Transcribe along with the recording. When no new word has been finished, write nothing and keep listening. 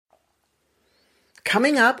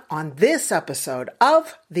Coming up on this episode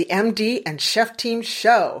of the MD and Chef Team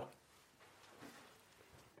Show.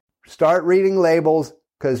 Start reading labels,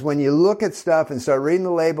 because when you look at stuff and start reading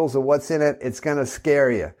the labels of what's in it, it's going to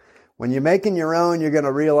scare you. When you're making your own, you're going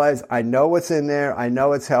to realize, I know what's in there, I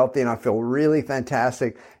know it's healthy, and I feel really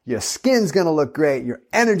fantastic. Your skin's going to look great, your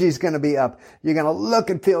energy's going to be up, you're going to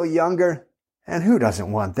look and feel younger, and who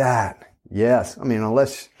doesn't want that? Yes, I mean,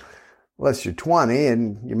 unless you're 20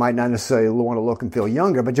 and you might not necessarily want to look and feel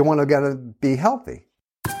younger, but you want to be healthy.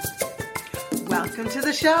 Welcome to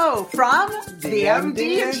the show from the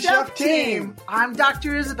MD and Chef Team. I'm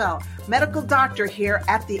Dr. Isabel, medical doctor here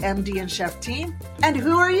at the MD and Chef Team. And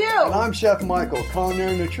who are you? And I'm Chef Michael,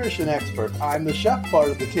 culinary nutrition expert. I'm the chef part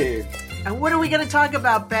of the team. And what are we going to talk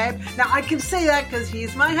about, babe? Now, I can say that because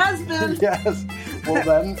he's my husband. Yes. Well,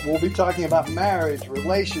 then we'll be talking about marriage,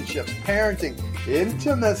 relationships, parenting,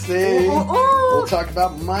 intimacy. We'll talk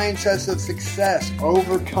about mindsets of success,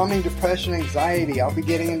 overcoming depression, anxiety. I'll be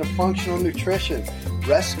getting into functional nutrition,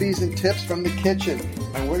 recipes and tips from the kitchen.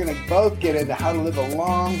 And we're going to both get into how to live a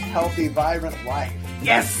long, healthy, vibrant life.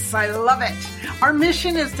 Yes, I love it. Our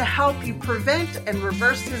mission is to help you prevent and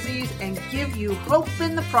reverse disease and give you hope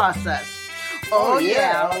in the process. Oh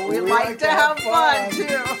yeah, we like to have fun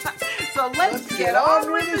too. So let's get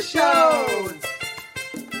on with the show.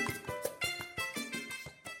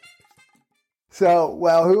 So,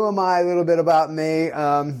 well, who am I? A little bit about me.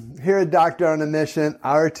 Here at Doctor on a Mission,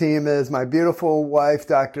 our team is my beautiful wife,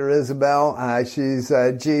 Dr. Isabel. She's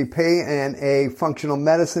a GP and a functional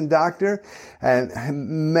medicine doctor. An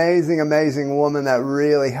amazing, amazing woman that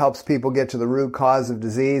really helps people get to the root cause of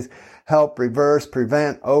disease, help reverse,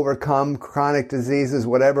 prevent, overcome chronic diseases,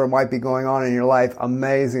 whatever might be going on in your life.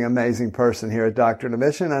 Amazing, amazing person here at Doctor on a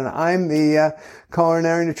Mission. And I'm the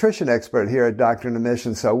culinary nutrition expert here at Doctor on a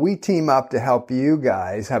Mission. So we team up to help you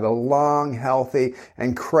guys have a long, healthy,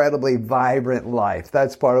 incredibly vibrant life.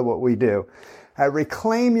 That's part of what we do.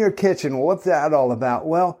 Reclaim Your Kitchen. What's that all about?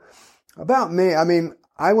 Well, about me,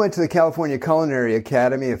 I went to the California Culinary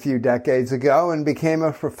Academy a few decades ago and became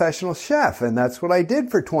a professional chef, and that's what I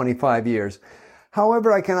did for 25 years.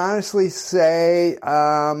 However, I can honestly say,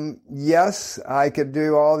 yes, I could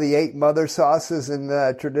do all the 8 mother sauces in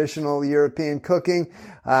the traditional European cooking.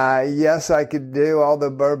 Yes, I could do all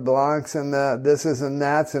the beurre blancs and the thises and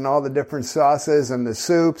that's and all the different sauces and the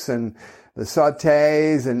soups and the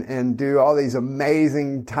sautés and do all these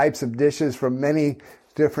amazing types of dishes from many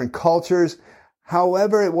different cultures.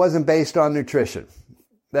 However, it wasn't based on nutrition.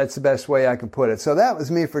 That's the best way I can put it. So that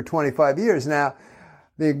was me for 25 years. Now,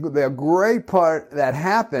 the great part that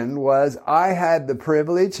happened was I had the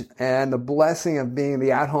privilege and the blessing of being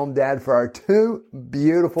the at-home dad for our 2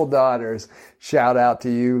 beautiful daughters. Shout out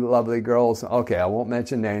to you, lovely girls. Okay, I won't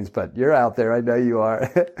mention names, but you're out there. I know you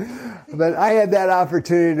are. But I had that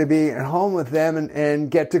opportunity to be at home with them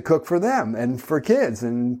and get to cook for them and for kids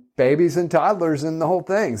and babies and toddlers and the whole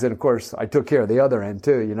things. And of course, I took care of the other end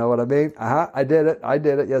too. You know what I mean? I did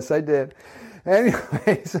it. Yes, I did.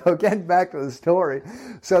 Anyway, so getting back to the story.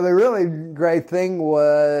 So the really great thing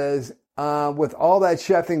was, with all that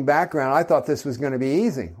chefing background, I thought this was going to be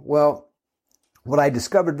easy. Well, what I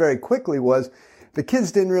discovered very quickly was the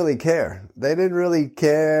kids didn't really care. They didn't really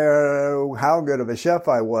care how good of a chef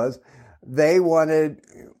I was. When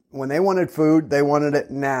they wanted food, they wanted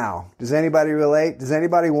it now. Does anybody relate? They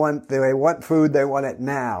want food, they want it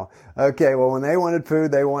now. Okay, well, when they wanted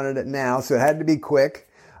food, they wanted it now, so it had to be quick.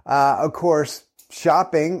 Of course,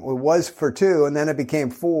 shopping was for 2, and then it became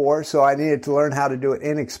 4, so I needed to learn how to do it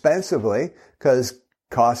inexpensively because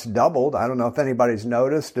costs doubled. I don't know if anybody's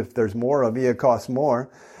noticed. If there's more of you, it costs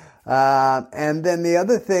more. And then the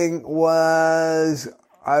other thing was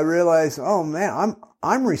I realized, oh man,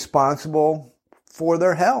 I'm responsible for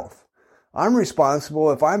their health. I'm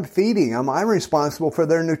responsible if I'm feeding them. I'm responsible for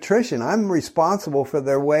their nutrition. I'm responsible for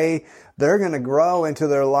their way they're going to grow into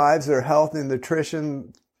their lives, their health and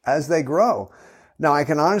nutrition as they grow. Now, I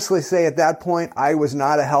can honestly say at that point, I was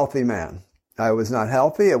not a healthy man. I was not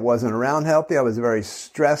healthy. It wasn't around healthy. I was a very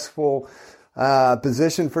stressful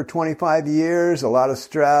position for 25 years, a lot of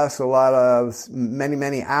stress,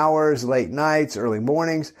 many hours, late nights, early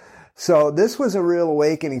mornings. So this was a real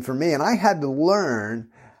awakening for me, and I had to learn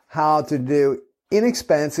how to do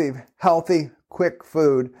inexpensive, healthy, quick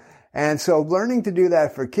food. And so learning to do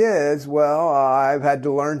that for kids, well, I've had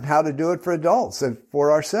to learn how to do it for adults and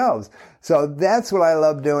for ourselves. So that's what I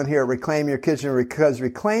love doing here at Reclaim Your Kitchen, because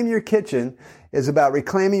Reclaim Your Kitchen is about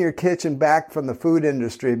reclaiming your kitchen back from the food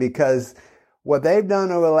industry, because what they've done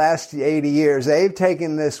over the last 80 years, they've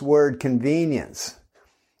taken this word convenience.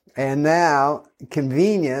 And now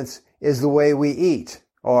convenience is the way we eat.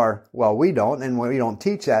 Or, well, we don't, and we don't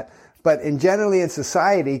teach that. But generally in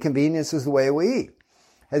society, convenience is the way we eat.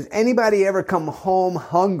 Has anybody ever come home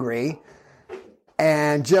hungry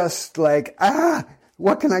and just like,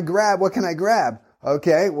 what can I grab? What can I grab?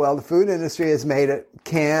 Okay, well, the food industry has made it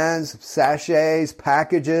cans, sachets,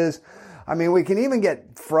 packages. I mean, we can even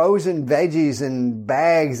get frozen veggies in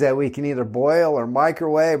bags that we can either boil or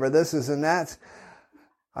microwave or this and that.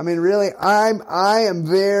 I mean, really, I am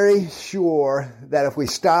very sure that if we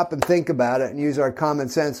stop and think about it and use our common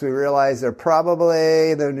sense, we realize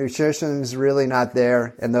the nutrition's really not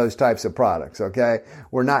there in those types of products, okay?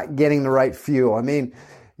 We're not getting the right fuel. I mean,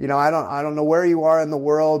 you know, I don't know where you are in the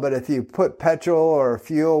world, but if you put petrol or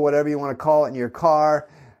fuel, whatever you want to call it, in your car,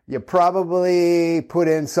 you probably put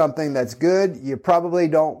in something that's good. You probably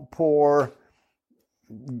don't pour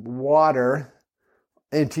water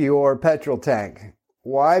into your petrol tank.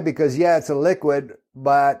 Why? Because, yeah, it's a liquid,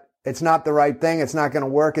 but it's not the right thing. It's not going to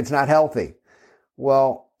work. It's not healthy.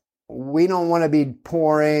 Well, we don't want to be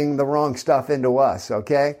pouring the wrong stuff into us,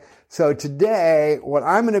 okay? So today, what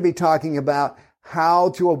I'm going to be talking about, how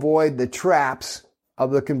to avoid the traps of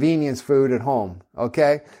the convenience food at home,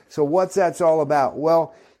 okay? So what's that's all about?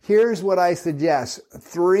 Well, here's what I suggest.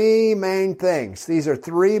 3 main things. These are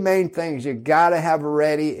 3 main things you got to have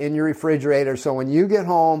ready in your refrigerator so when you get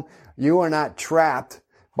home, you are not trapped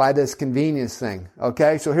by this convenience thing,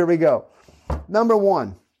 okay? So here we go. Number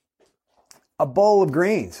 1, a bowl of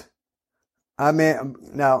greens. I mean,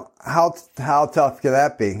 now, how tough can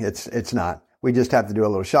that be? It's not. We just have to do a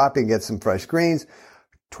little shopping, get some fresh greens.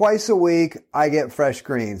 Twice a week, I get fresh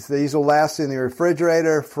greens. These will last in the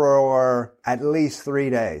refrigerator for at least 3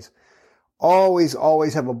 days. Always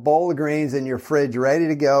have a bowl of greens in your fridge ready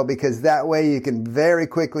to go because that way you can very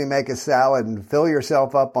quickly make a salad and fill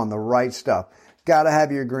yourself up on the right stuff. Got to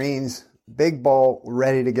have your greens, big bowl,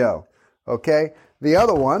 ready to go. Okay? The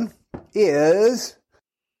other one is,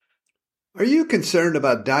 are you concerned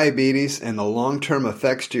about diabetes and the long-term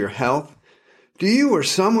effects to your health? Do you or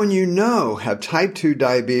someone you know have type 2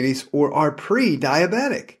 diabetes or are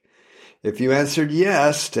pre-diabetic? If you answered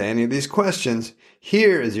yes to any of these questions,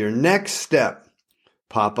 here is your next step.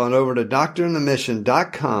 Pop on over to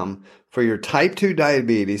doctoronthemission.com for your type 2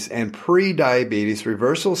 diabetes and pre-diabetes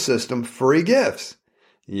reversal system free gifts.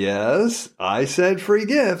 Yes, I said free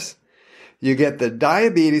gifts. You get the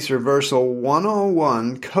Diabetes Reversal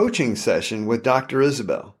 101 coaching session with Dr.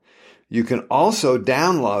 Isabel. You can also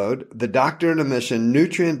download the Doctor on a Mission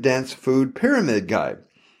Nutrient Dense Food Pyramid Guide.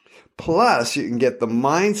 Plus, you can get the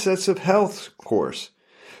Mindsets of Health course,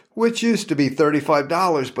 which used to be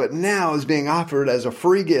 $35, but now is being offered as a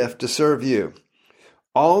free gift to serve you.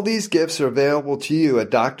 All these gifts are available to you at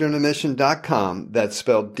doctoronthemission.com. That's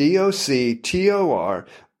spelled DOCTOR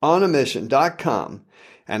on a mission.com.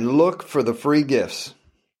 And look for the free gifts.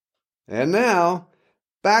 And now,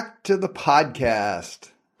 back to the podcast.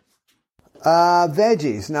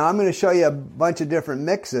 Veggies. Now, I'm going to show you a bunch of different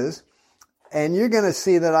mixes. And you're going to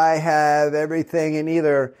see that I have everything in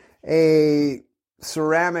either a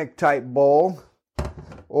ceramic type bowl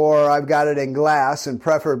or I've got it in glass, and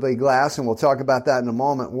preferably glass, and we'll talk about that in a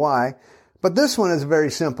moment why. But this one is a very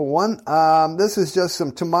simple one. This is just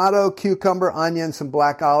some tomato, cucumber, onion, some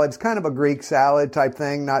black olives, kind of a Greek salad type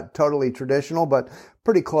thing, not totally traditional, but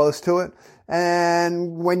pretty close to it.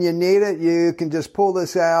 And when you need it, you can just pull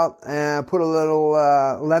this out and put a little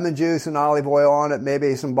lemon juice and olive oil on it,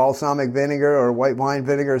 maybe some balsamic vinegar or white wine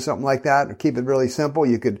vinegar or something like that, or keep it really simple.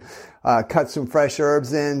 You could cut some fresh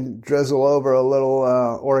herbs in, drizzle over a little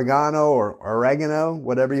oregano or oregano,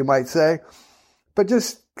 whatever you might say. But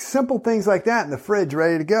just simple things like that in the fridge,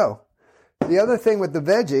 ready to go. The other thing with the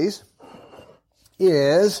veggies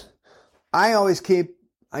is I always keep,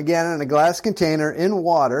 again, in a glass container in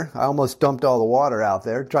water. I almost dumped all the water out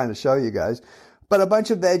there trying to show you guys. But a bunch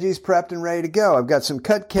of veggies prepped and ready to go. I've got some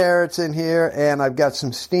cut carrots in here, and I've got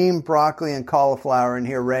some steamed broccoli and cauliflower in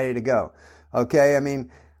here ready to go. Okay, I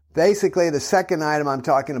mean, basically the second item I'm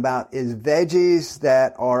talking about is veggies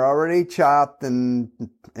that are already chopped and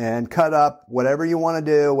cut up, whatever you want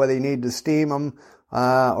to do, whether you need to steam them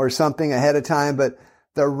or something ahead of time, but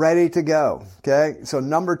they're ready to go. Okay, so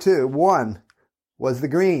number 1 was the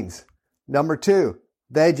greens. Number 2,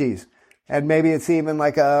 veggies. And maybe it's even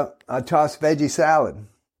like a tossed veggie salad.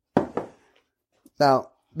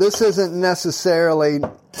 Now, this isn't necessarily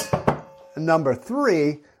number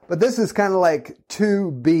 3, but this is kind of like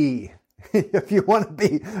 2B. If you want to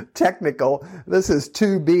be technical, this is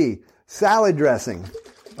 2B. Salad dressing.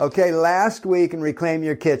 Okay, last week in Reclaim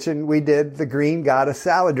Your Kitchen, we did the Green Goddess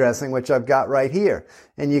salad dressing, which I've got right here.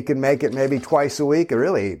 And you can make it maybe twice a week, or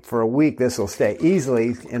really for a week. This will stay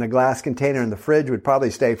easily in a glass container in the fridge. Would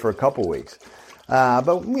probably stay for a couple weeks.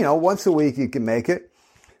 But once a week you can make it.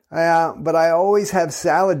 But I always have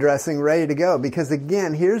salad dressing ready to go because,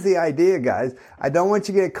 again, here's the idea, guys. I don't want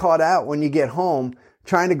you to get caught out when you get home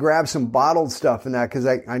trying to grab some bottled stuff in that, because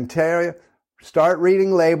I can tell you, start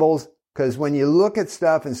reading labels, because when you look at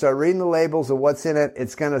stuff and start reading the labels of what's in it,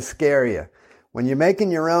 it's going to scare you. When you're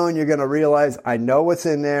making your own, you're going to realize, I know what's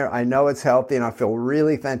in there, I know it's healthy, and I feel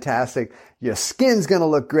really fantastic. Your skin's going to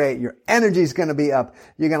look great, your energy's going to be up,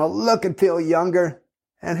 you're going to look and feel younger,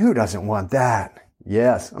 and who doesn't want that?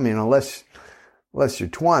 Yes, I mean, unless you're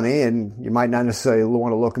 20, and you might not necessarily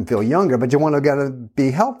want to look and feel younger, but you want to be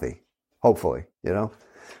healthy, hopefully,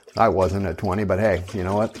 I wasn't at 20, but hey, you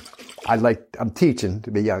know what? I'm teaching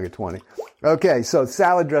to be young at 20. Okay, so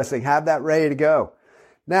salad dressing, have that ready to go.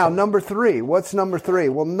 Now, number 3. What's number 3?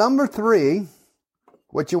 Well, number 3,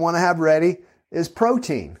 what you want to have ready is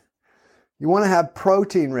protein. You want to have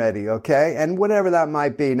protein ready, okay? And whatever that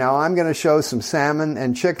might be. Now, I'm going to show some salmon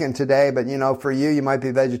and chicken today, but for you might be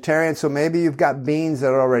vegetarian, so maybe you've got beans that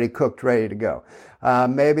are already cooked, ready to go.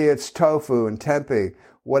 Maybe it's tofu and tempeh.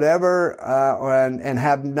 Whatever, and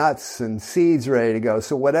have nuts and seeds ready to go.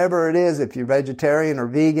 So whatever it is, if you're vegetarian or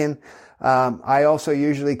vegan, I also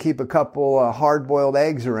usually keep a couple hard-boiled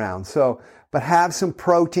eggs around. But have some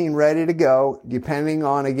protein ready to go, depending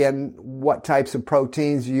on, again, what types of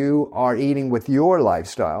proteins you are eating with your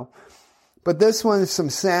lifestyle. But this one is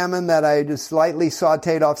some salmon that I just lightly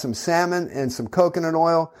sauteed off some salmon and some coconut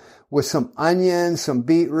oil with some onions, some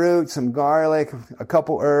beetroot, some garlic, a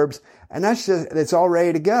couple herbs, and it's all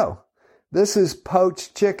ready to go. This is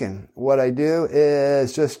poached chicken. What I do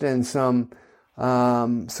is just in some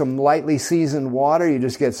lightly seasoned water. You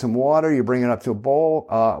just get some water, you bring it up to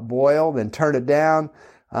a boil, then turn it down.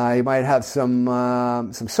 You might have some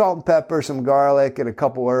salt and pepper, some garlic, and a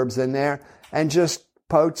couple herbs in there, and just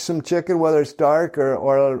poach some chicken, whether it's dark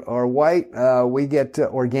or white. We get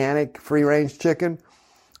organic, free-range chicken.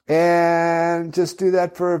 And just do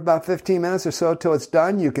that for about 15 minutes or so till it's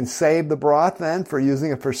done. You can save the broth then for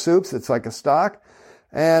using it for soups. It's like a stock.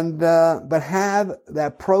 But have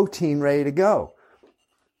that protein ready to go.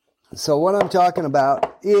 So what I'm talking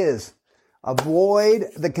about is avoid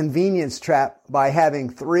the convenience trap by having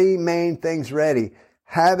 3 main things ready.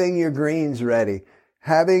 Having your greens ready.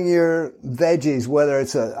 Having your veggies, whether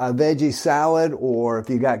it's a veggie salad or if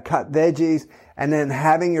you got cut veggies, and then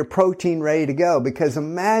having your protein ready to go, because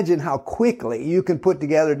imagine how quickly you can put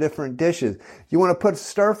together different dishes. You want to put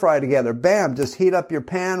stir fry together, bam, just heat up your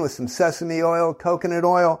pan with some sesame oil, coconut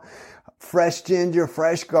oil, fresh ginger,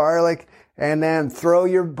 fresh garlic, and then put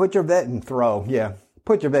your veggies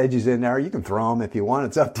in there. You can throw them if you want,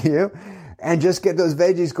 it's up to you. And just get those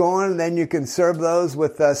veggies going, and then you can serve those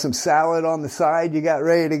with some salad on the side you got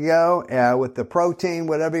ready to go, with the protein,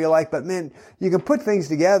 whatever you like. But man, you can put things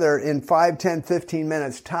together in 5, 10, 15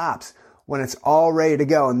 minutes tops when it's all ready to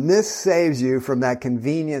go. And this saves you from that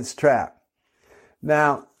convenience trap.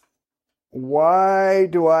 Now, why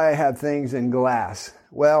do I have things in glass?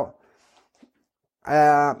 Well,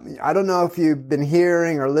 I don't know if you've been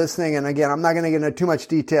hearing or listening, and again, I'm not going to get into too much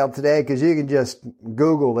detail today because you can just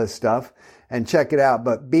Google this stuff and check it out.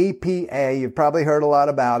 But BPA, you've probably heard a lot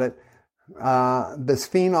about it,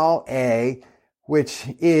 bisphenol A, which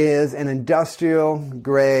is an industrial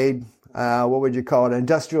grade,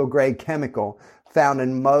 industrial grade chemical found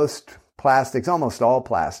in most plastics, almost all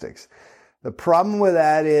plastics. The problem with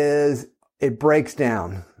that is it breaks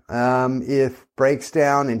down. It breaks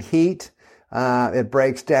down in heat. It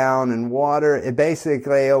breaks down in water. It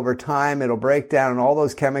basically, over time, it'll break down and all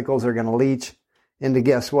those chemicals are going to leach into,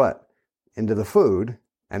 guess what? Into the food.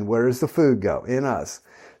 And where does the food go? In us.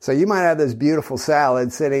 So you might have this beautiful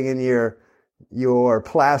salad sitting in your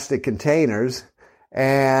plastic containers,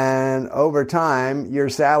 and over time, your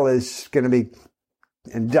salad is going to be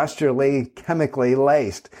industrially, chemically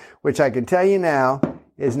laced, which I can tell you now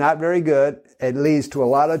is not very good. It leads to a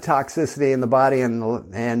lot of toxicity in the body,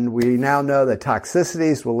 and we now know that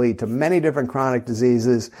toxicities will lead to many different chronic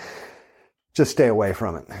diseases. Just stay away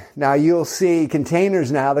from it. Now, you'll see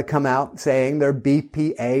containers now that come out saying they're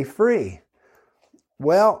BPA free.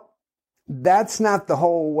 Well, that's not the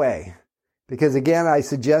whole way. Because again, I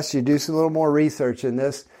suggest you do some little more research in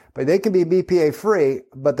this, but they can be BPA free,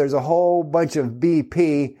 but there's a whole bunch of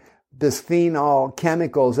bisphenol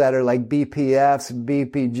chemicals that are like BPFs,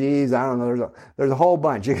 BPGs, I don't know, there's a whole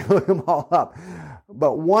bunch. You can look them all up.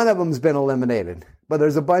 But one of them's been eliminated. But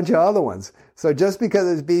there's a bunch of other ones. So just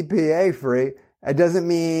because it's BPA free, It doesn't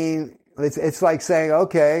mean, it's like saying,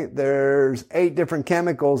 okay, there's 8 different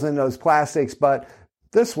chemicals in those plastics, but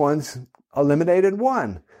this one's eliminated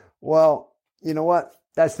 1. Well, you know what?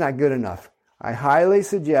 That's not good enough. I highly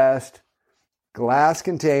suggest glass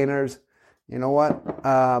containers. You know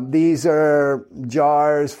what? These are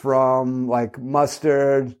jars from like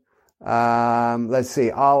mustard,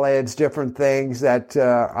 olives, different things that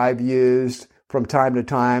I've used from time to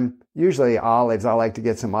time. Usually olives. I like to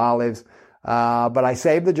get some olives. But I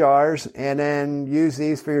save the jars and then use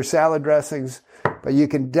these for your salad dressings. But you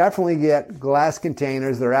can definitely get glass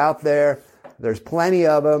containers. They're out there. There's plenty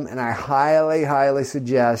of them, and I highly, highly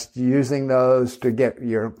suggest using those to get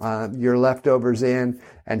your leftovers in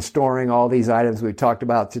and storing all these items we talked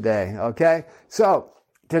about today. Okay? So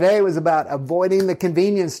today was about avoiding the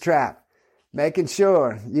convenience trap, making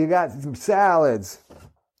sure you got some salads,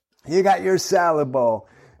 you got your salad bowl,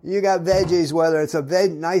 you got veggies, whether it's a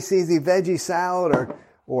nice, easy veggie salad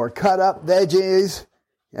or cut up veggies.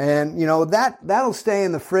 And, you know, that'll stay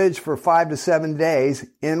in the fridge for 5 to 7 days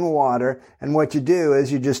in water. And what you do is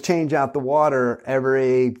you just change out the water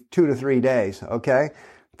every 2 to 3 days. Okay?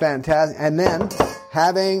 Fantastic. And then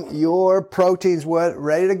having your proteins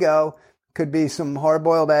ready to go. Could be some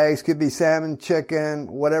hard-boiled eggs, could be salmon, chicken,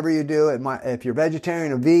 whatever you do. If you're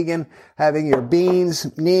vegetarian or vegan, having your beans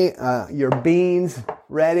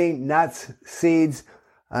ready, nuts, seeds,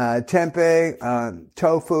 tempeh,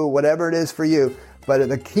 tofu, whatever it is for you. But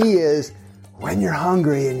the key is, when you're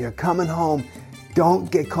hungry and you're coming home,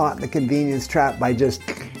 don't get caught in the convenience trap by just,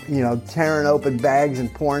 tearing open bags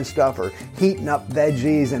and pouring stuff or heating up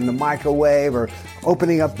veggies in the microwave or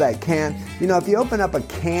opening up that can. If you open up a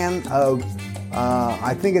can of,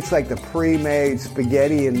 I think it's like the pre-made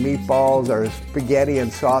spaghetti and meatballs or spaghetti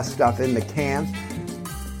and sauce stuff in the can,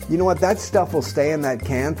 you know what? That stuff will stay in that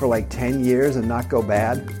can for like 10 years and not go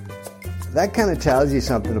bad. That kind of tells you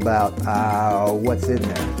something about what's in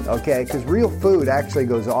there, okay? Because real food actually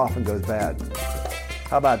goes off and goes bad.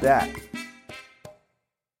 How about that?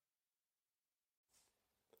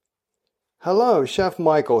 Hello, Chef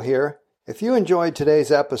Michael here. If you enjoyed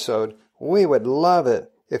today's episode, we would love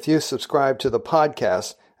it if you subscribed to the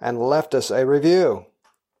podcast and left us a review.